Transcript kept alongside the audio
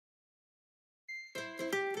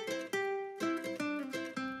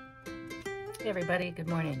Hey everybody, good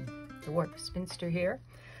morning. The Warp Spinster here.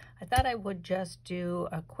 I thought I would just do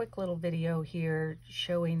a quick little video here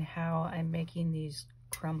showing how I'm making these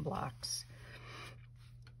crumb blocks.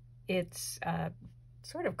 It's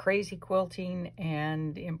sort of crazy quilting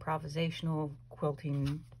and improvisational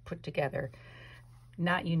quilting put together.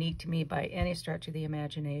 Not unique to me by any stretch of the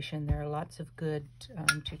imagination. There are lots of good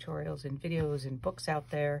tutorials and videos and books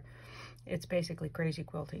out there. It's basically crazy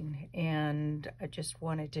quilting, and I just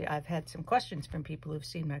wanted to, I've had some questions from people who've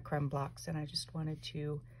seen my crumb blocks, and I just wanted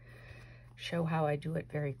to show how I do it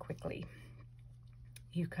very quickly.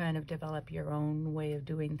 You kind of develop your own way of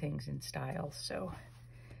doing things in style. So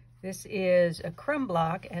this is a crumb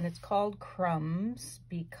block, and it's called crumbs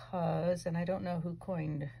because, and I don't know who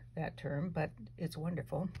coined that term, but it's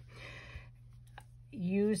wonderful.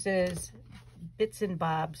 Uses bits and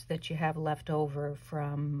bobs that you have left over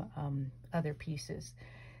from other pieces.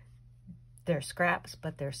 They're scraps,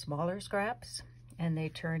 but they're smaller scraps, and they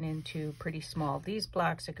turn into pretty small. These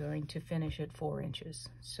blocks are going to finish at 4 inches,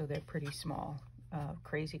 so they're pretty small.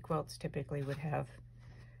 Crazy quilts typically would have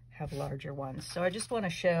larger ones. So I just want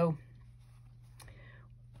to show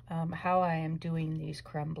how I am doing these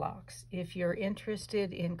crumb blocks. If you're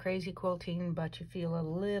interested in crazy quilting, but you feel a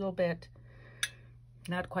little bit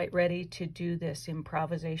not quite ready to do this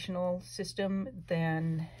improvisational system,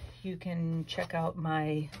 then you can check out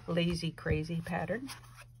my Lazy Crazy pattern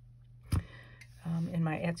in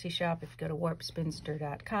my Etsy shop. If you go to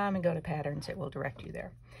warpspinster.com and go to patterns, it will direct you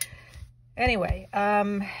there. Anyway,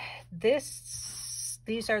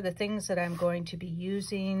 these are the things that I'm going to be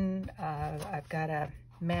using. I've got a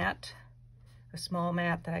mat, a small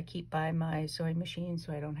mat that I keep by my sewing machine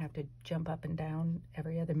so I don't have to jump up and down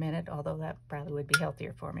every other minute, although that probably would be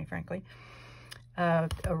healthier for me, frankly. A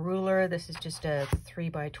ruler, this is just a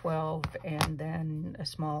 3x12, and then a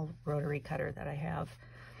small rotary cutter that I have.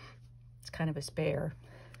 It's kind of a spare.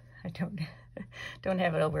 I don't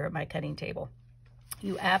have it over at my cutting table.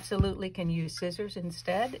 You absolutely can use scissors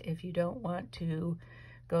instead if you don't want to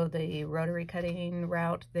go the rotary cutting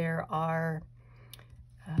route. There are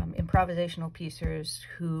improvisational piecers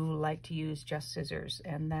who like to use just scissors,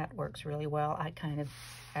 and that works really well. I kind of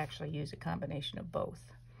actually use a combination of both.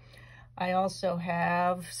 I also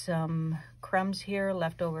have some crumbs here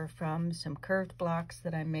left over from some curved blocks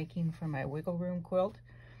that I'm making for my wiggle room quilt,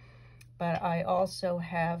 but I also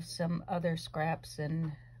have some other scraps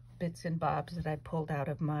and bits and bobs that I pulled out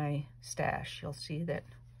of my stash. You'll see that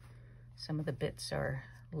some of the bits are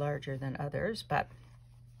larger than others, but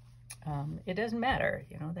it doesn't matter,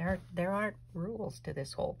 you know, there aren't rules to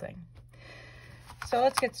this whole thing. So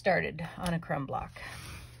let's get started on a crumb block.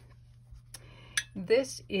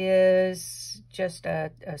 This is just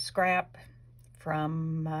a scrap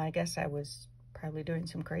from, I guess I was probably doing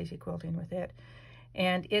some crazy quilting with it.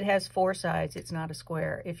 And it has 4 sides. It's not a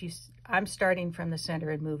square. I'm starting from the center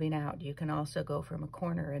and moving out. You can also go from a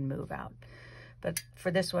corner and move out. But for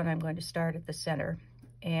this one, I'm going to start at the center.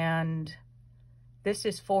 And this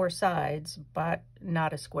is 4 sides, but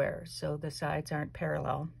not a square, so the sides aren't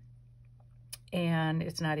parallel. And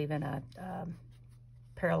it's not even a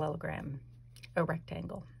parallelogram, a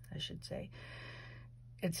rectangle, I should say.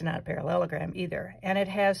 It's not a parallelogram either. And it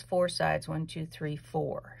has 4 sides, 1, 2, 3,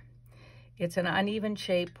 4. It's an uneven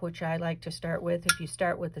shape, which I like to start with. If you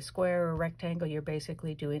start with a square or a rectangle, you're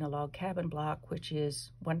basically doing a log cabin block, which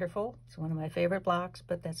is wonderful. It's one of my favorite blocks,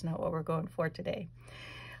 but that's not what we're going for today.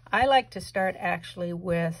 I like to start actually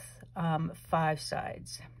with 5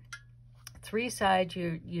 sides. 3 sides,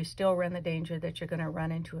 you still run the danger that you're going to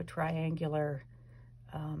run into a triangular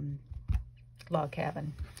log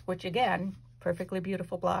cabin, which again, perfectly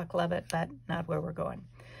beautiful block, love it, but not where we're going.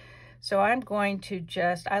 So I'm going to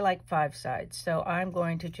I like 5 sides, so I'm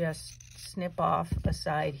going to just snip off a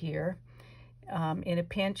side here. In a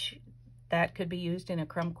pinch, that could be used in a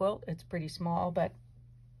crumb quilt. It's pretty small, but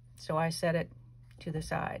so I set it to the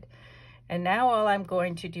side. And now all I'm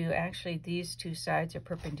going to do, actually these 2 sides are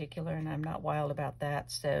perpendicular and I'm not wild about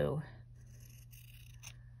that, so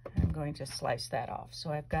I'm going to slice that off.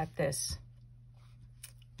 So I've got this,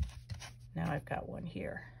 now I've got one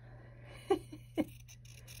here.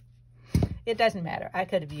 It doesn't matter, I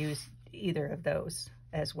could have used either of those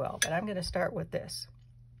as well, but I'm going to start with this.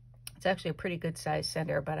 It's actually a pretty good size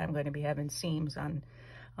center, but I'm going to be having seams on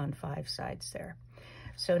 5 sides there.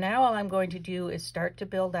 So now all I'm going to do is start to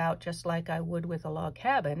build out just like I would with a log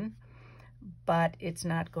cabin, but it's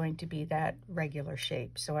not going to be that regular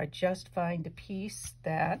shape. So I just find a piece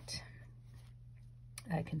that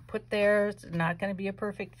I can put there. It's not going to be a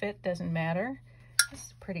perfect fit, doesn't matter. This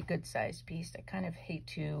is a pretty good sized piece. I kind of hate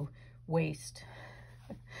to waste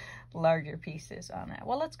larger pieces on that.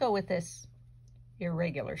 Well, let's go with this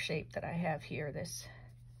irregular shape that I have here, this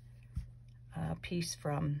piece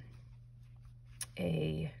from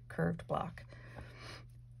a curved block.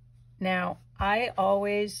 Now, I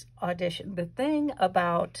always audition. The thing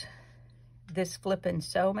about this flip and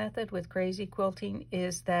sew method with crazy quilting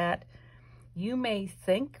is that you may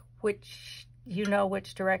think you know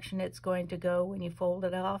which direction it's going to go when you fold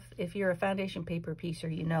it off. If you're a foundation paper piecer,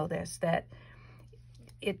 you know this, that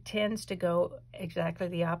it tends to go exactly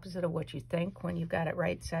the opposite of what you think when you've got it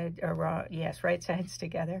right side, or right sides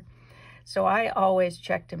together. So I always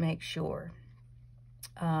check to make sure.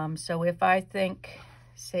 So if I think,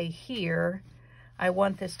 say here, I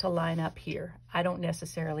want this to line up here. I don't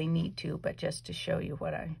necessarily need to, but just to show you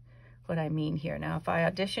what I mean here. Now, if I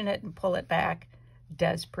audition it and pull it back,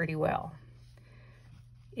 does pretty well.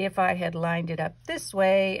 If I had lined it up this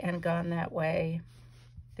way and gone that way,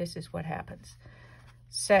 this is what happens.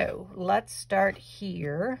 So let's start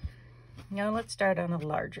here. Now let's start on a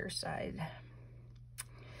larger side.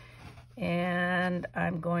 And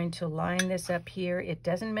I'm going to line this up here. It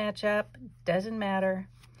doesn't match up, doesn't matter.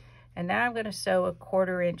 And now I'm going to sew a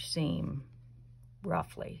 1/4 inch seam,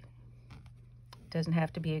 roughly. Doesn't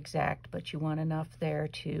have to be exact, but you want enough there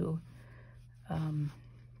to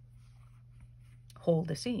hold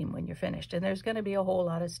the seam when you're finished. And there's going to be a whole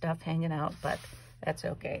lot of stuff hanging out, but that's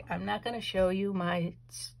okay. I'm not going to show you my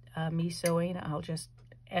me sewing. I'll just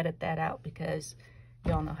edit that out because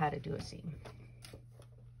y'all know how to do a seam.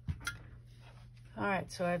 All right,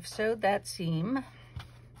 so I've sewed that seam.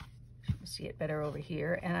 You can see it better over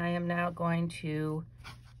here. And I am now going to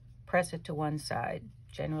press it to one side.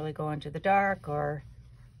 Generally go into the dark or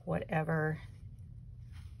whatever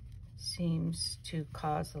seems to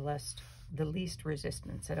cause the least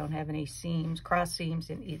resistance. I don't have any seams, cross seams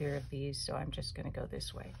in either of these, so I'm just going to go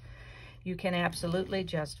this way. You can absolutely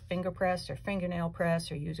just finger press or fingernail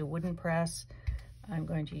press or use a wooden press. I'm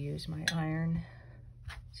going to use my iron.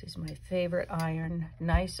 This is my favorite iron.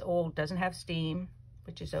 Nice old, doesn't have steam,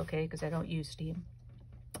 which is okay because I don't use steam.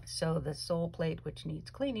 So the sole plate, which needs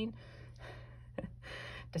cleaning,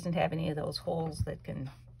 doesn't have any of those holes that can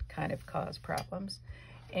kind of cause problems.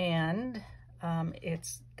 And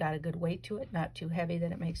it's got a good weight to it, not too heavy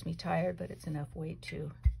that it makes me tired, but it's enough weight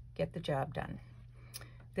to get the job done.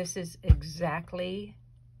 This is exactly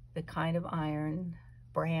the kind of iron,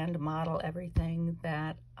 brand, model, everything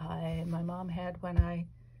that my mom had when I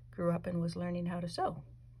grew up and was learning how to sew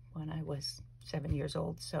when I was 7 years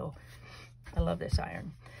old. So I love this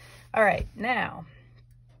iron. All right, now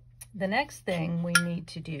the next thing we need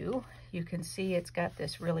to do, you can see it's got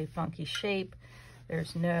this really funky shape.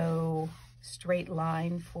 There's no straight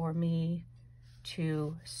line for me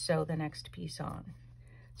to sew the next piece on.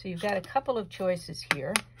 So you've got a couple of choices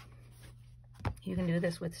here. You can do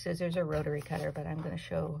this with scissors or rotary cutter, but I'm going to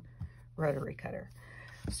show rotary cutter.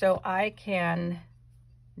 So I can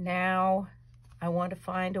now, I want to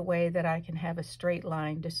find a way that I can have a straight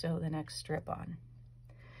line to sew the next strip on.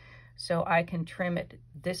 So I can trim it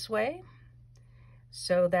this way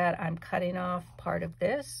so that I'm cutting off part of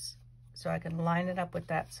this. So I can line it up with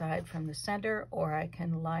that side from the center, or I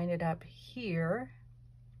can line it up here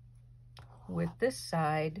with this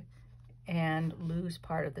side and lose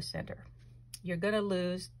part of the center. You're going to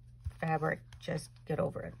lose fabric, just get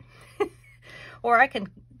over it. Or I can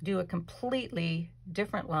do a completely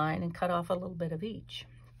different line and cut off a little bit of each.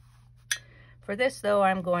 For this though,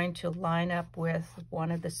 I'm going to line up with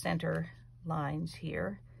one of the center lines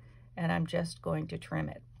here, and I'm just going to trim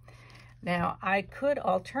it. Now, I could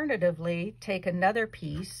alternatively take another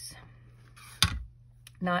piece,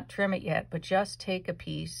 not trim it yet, but just take a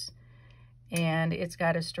piece, and it's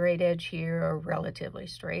got a straight edge here, or relatively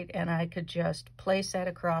straight, and I could just place that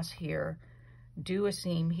across here, do a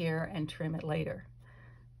seam here, and trim it later.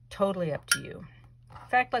 Totally up to you. In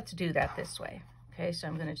fact, let's do that this way. Okay, so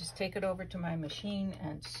I'm going to just take it over to my machine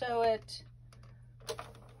and sew it.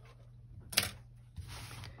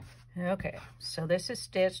 Okay, so this is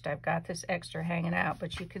stitched. I've got this extra hanging out,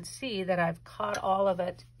 but you can see that I've caught all of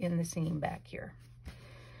it in the seam back here.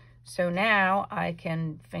 So now I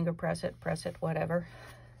can finger press it, whatever,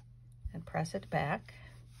 and press it back.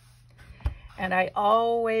 And I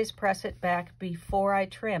always press it back before I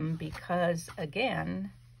trim because,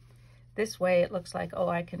 again, this way it looks like, oh,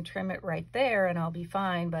 I can trim it right there and I'll be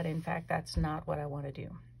fine, but in fact, that's not what I want to do.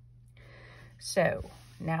 So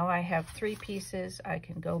now I have 3 pieces. I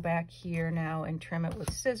can go back here now and trim it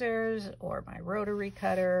with scissors or my rotary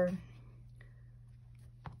cutter.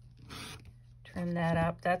 Trim that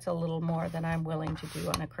up. That's a little more than I'm willing to do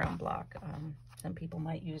on a crumb block. Some people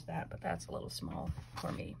might use that, but that's a little small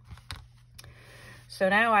for me. So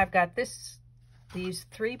now I've got this these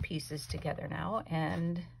 3 pieces together now,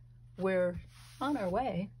 and we're on our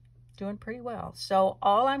way, doing pretty well. So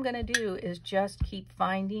all I'm going to do is just keep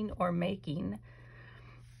finding or making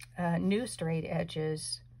new straight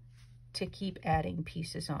edges to keep adding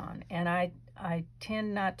pieces on. And I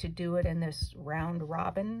tend not to do it in this round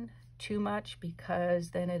robin too much, because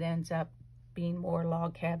then it ends up being more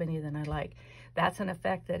log cabin-y than I like. That's an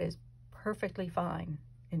effect that is perfectly fine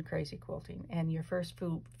in crazy quilting, and your first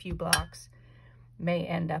few blocks may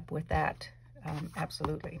end up with that.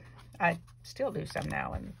 Absolutely. I still do some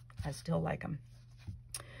now, and I still like them.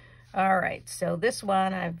 All right, so this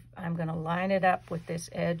one, I'm going to line it up with this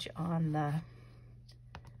edge on the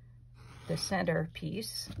center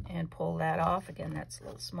piece and pull that off. Again, that's a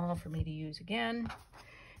little small for me to use again.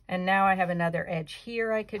 And now I have another edge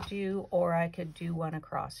here I could do, or I could do one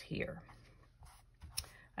across here.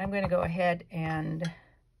 I'm going to go ahead and,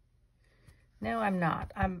 no, I'm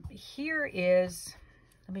not. Here is,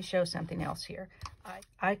 let me show something else here.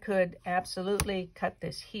 I could absolutely cut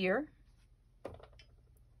this here,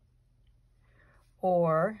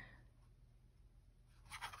 or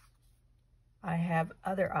I have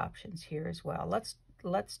other options here as well.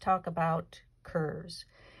 Let's talk about curves.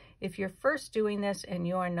 If you're first doing this and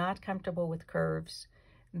you are not comfortable with curves,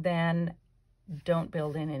 then don't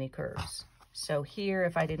build in any curves. So here,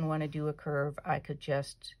 if I didn't want to do a curve, I could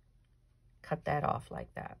just cut that off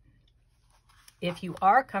like that. If you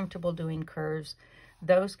are comfortable doing curves,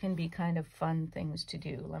 those can be kind of fun things to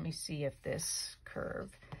do. Let me see if this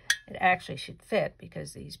curve, it actually should fit,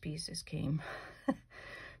 because these pieces came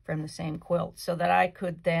from the same quilt, so that I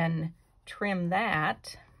could then trim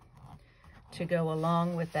that to go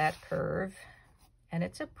along with that curve. And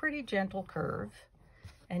it's a pretty gentle curve,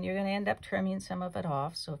 and you're going to end up trimming some of it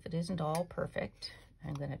off. So if it isn't all perfect,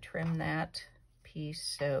 I'm going to trim that piece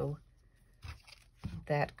so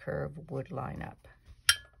that curve would line up,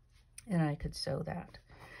 and I could sew that.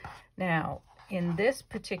 Now, in this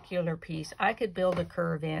particular piece, I could build a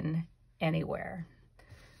curve in anywhere.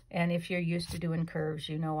 And if you're used to doing curves,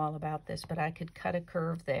 you know all about this, but I could cut a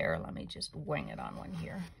curve there. Let me just wing it on one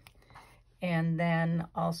here. And then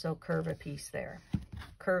also curve a piece there.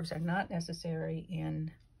 Curves are not necessary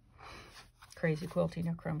in crazy quilting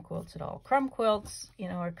or crumb quilts at all. Crumb quilts, you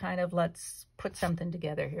know, are kind of, let's put something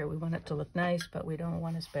together here. We want it to look nice, but we don't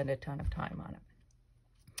want to spend a ton of time on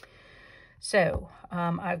it. So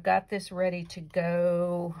I've got this ready to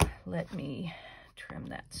go. Let me trim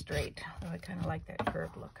that straight. Oh, I kind of like that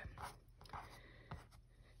curved look.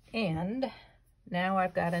 And now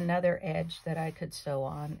I've got another edge that I could sew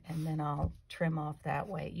on, and then I'll trim off that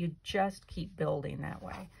way. You just keep building that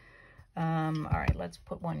way. All right, let's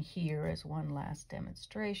put one here as one last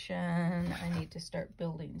demonstration. I need to start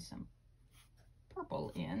building some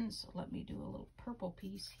purple in, so let me do a little purple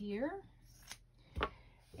piece here.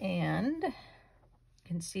 And you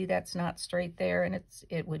can see that's not straight there, and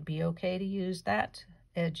it would be okay to use that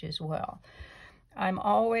edge as well. I'm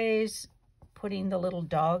always putting the little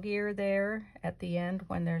dog ear there at the end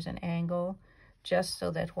when there's an angle, just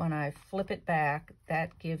so that when I flip it back,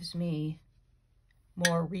 that gives me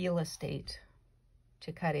more real estate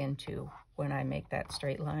to cut into when I make that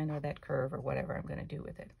straight line or that curve or whatever I'm going to do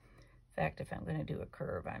with it. In fact, if I'm going to do a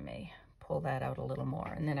curve, I may pull that out a little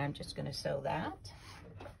more, and then I'm just going to sew that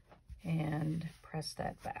and press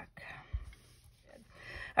that back. Good.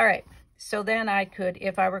 All right, so then I could,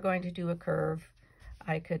 if I were going to do a curve,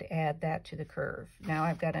 I could add that to the curve. Now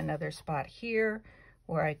I've got another spot here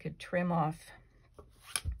where I could trim off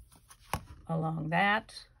along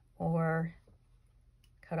that, or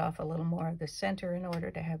cut off a little more of the center in order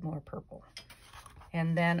to have more purple.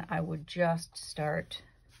 And then I would just start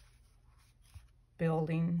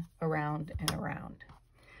building around and around.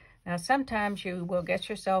 Now, sometimes you will get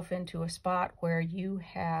yourself into a spot where you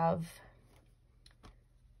have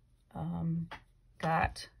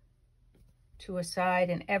got to a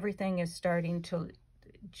side and everything is starting to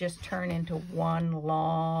just turn into one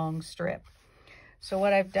long strip. So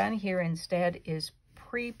what I've done here instead is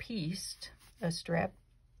pre-pieced a strip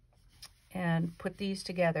and put these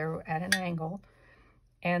together at an angle,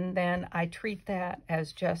 and then I treat that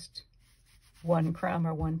as just one crumb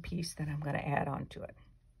or one piece that I'm going to add onto it.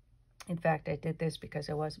 In fact, I did this because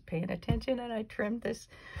I wasn't paying attention, and I trimmed this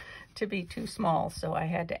to be too small, so I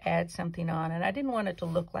had to add something on, and I didn't want it to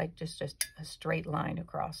look like just a straight line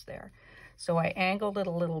across there. So I angled it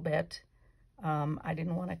a little bit. I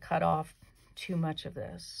didn't want to cut off too much of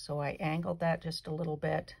this, so I angled that just a little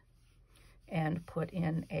bit and put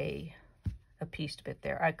in a pieced bit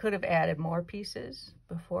there. I could have added more pieces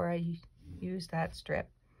before I used that strip.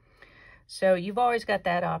 So you've always got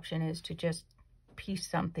that option, is to just piece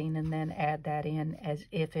something and then add that in as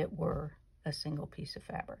if it were a single piece of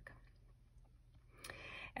fabric.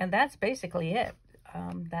 And that's basically it.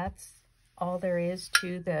 That's all there is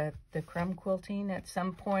to the crumb quilting. At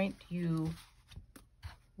some point you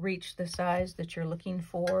reach the size that you're looking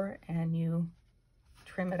for and you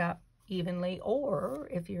trim it up evenly, or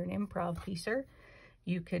if you're an improv piecer,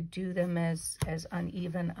 you could do them as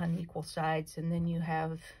uneven, unequal sides, and then you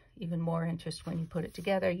have even more interest when you put it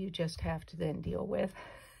together. You just have to then deal with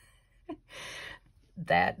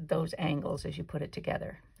those angles as you put it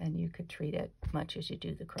together, and you could treat it much as you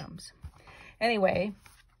do the crumbs. Anyway,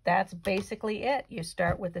 that's basically it. You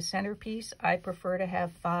start with the centerpiece. I prefer to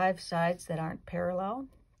have 5 sides that aren't parallel,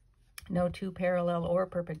 no 2 parallel or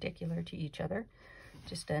perpendicular to each other,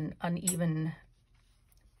 just an uneven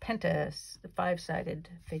penta 5-sided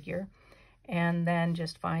figure, and then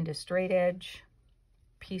just find a straight edge,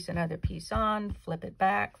 piece another piece on, flip it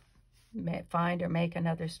back, find or make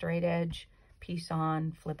another straight edge, piece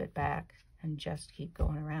on, flip it back, and just keep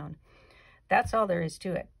going around. That's all there is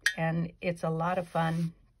to it, and it's a lot of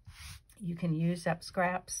fun. You can use up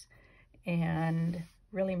scraps and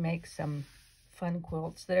really make some fun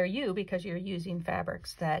quilts that are you, because you're using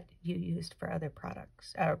fabrics that you used for other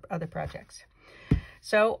products or other projects.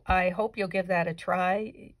 So I hope you'll give that a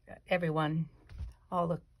try. Everyone, all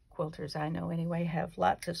the quilters I know anyway, have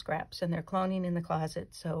lots of scraps and they're cloning in the closet,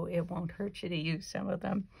 so it won't hurt you to use some of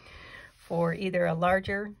them for either a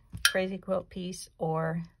larger crazy quilt piece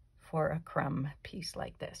or for a crumb piece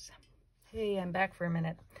like this. Hey, I'm back for a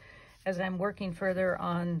minute. As I'm working further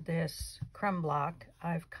on this crumb block,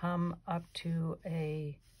 I've come up to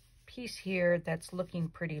a piece here that's looking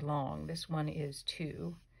pretty long. This one is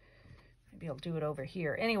 2. Maybe I'll do it over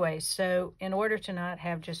here. Anyway, so in order to not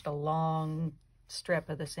have just a long strip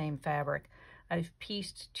of the same fabric, I've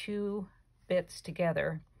pieced 2 bits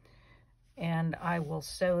together, and I will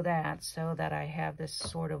sew that so that I have this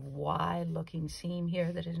sort of Y looking seam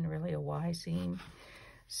here that isn't really a Y seam.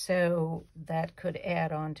 So that could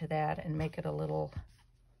add on to that and make it a little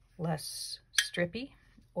less strippy,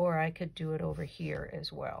 or I could do it over here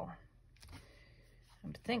as well.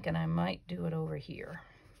 I'm thinking I might do it over here.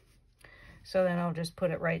 So then I'll just put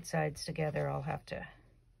it right sides together. I'll have to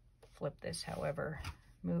flip this, however,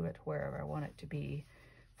 move it wherever I want it to be,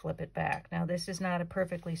 flip it back. Now this is not a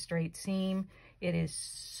perfectly straight seam. It is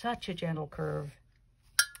such a gentle curve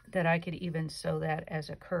that I could even sew that as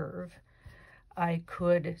a curve. I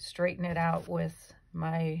could straighten it out with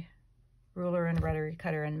my ruler and rotary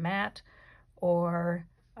cutter and mat, or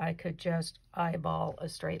I could just eyeball a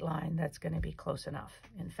straight line that's going to be close enough.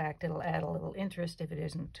 In fact, it'll add a little interest if it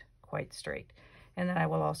isn't quite straight. And then I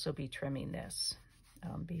will also be trimming this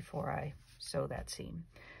before I sew that seam.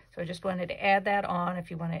 So I just wanted to add that on. If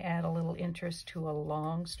you want to add a little interest to a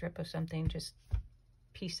long strip of something, just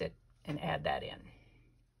piece it and add that in.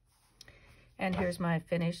 And here's my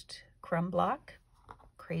finished crumb block,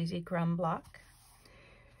 crazy crumb block.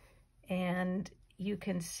 And you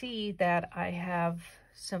can see that I have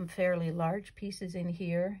some fairly large pieces in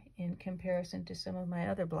here in comparison to some of my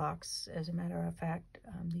other blocks. As a matter of fact,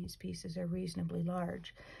 these pieces are reasonably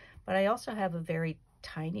large. But I also have a very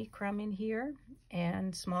tiny crumb in here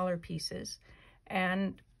and smaller pieces.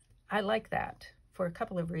 And I like that for a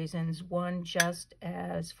couple of reasons. One, just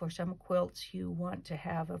as for some quilts, you want to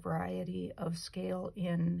have a variety of scale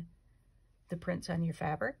in the prints on your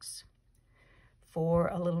fabrics for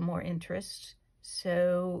a little more interest.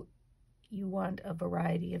 So you want a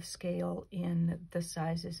variety of scale in the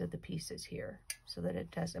sizes of the pieces here so that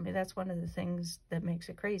it does, I mean, that's one of the things that makes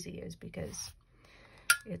it crazy, is because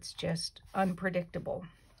it's just unpredictable,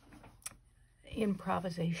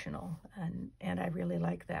 improvisational, and I really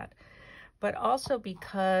like that. But also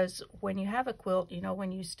because when you have a quilt, you know,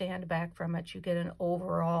 when you stand back from it, you get an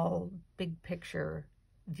overall big picture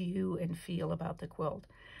view and feel about the quilt.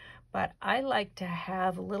 But I like to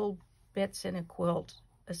have little bits in a quilt,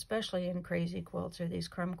 especially in crazy quilts or these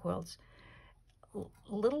crumb quilts,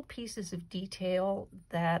 little pieces of detail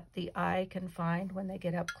that the eye can find when they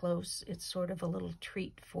get up close. It's sort of a little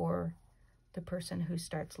treat for the person who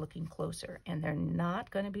starts looking closer, and they're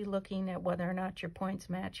not going to be looking at whether or not your points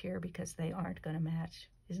match here, because they aren't going to match.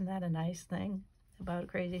 Isn't that a nice thing about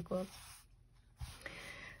crazy quilts?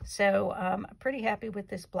 So I'm pretty happy with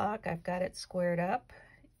this block. I've got it squared up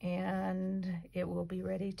and it will be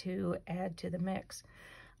ready to add to the mix.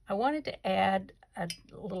 I wanted to add a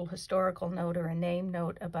little historical note or a name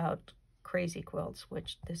note about crazy quilts,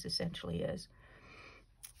 which this essentially is.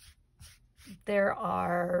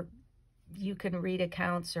 You can read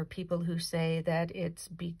accounts or people who say that it's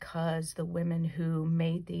because the women who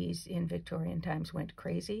made these in Victorian times went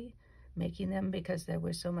crazy making them because there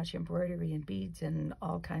was so much embroidery and beads and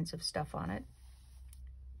all kinds of stuff on it.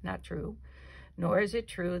 Not true. Nor is it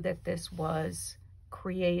true that this was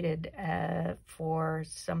created for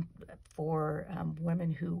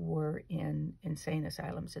women who were in insane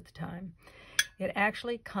asylums at the time. It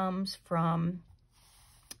actually comes from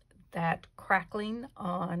that crackling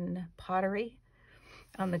on pottery,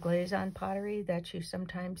 on the glaze on pottery that you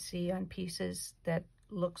sometimes see on pieces that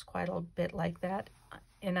looks quite a bit like that.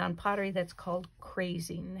 And on pottery that's called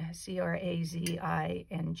crazing, C-R-A-Z-I-N-G.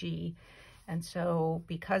 And so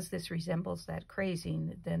because this resembles that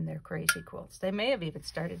crazing, then they're crazy quilts. They may have even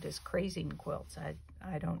started as crazing quilts. I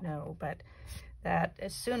don't know, but that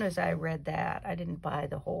as soon as I read that, I didn't buy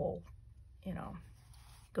the whole, you know,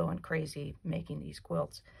 going crazy making these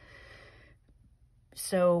quilts.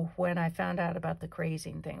 So when I found out about the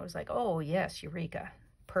crazing thing, it was like, oh yes, eureka.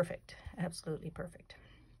 Perfect. Absolutely perfect.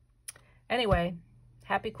 Anyway,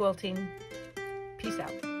 happy quilting. Peace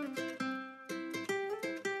out.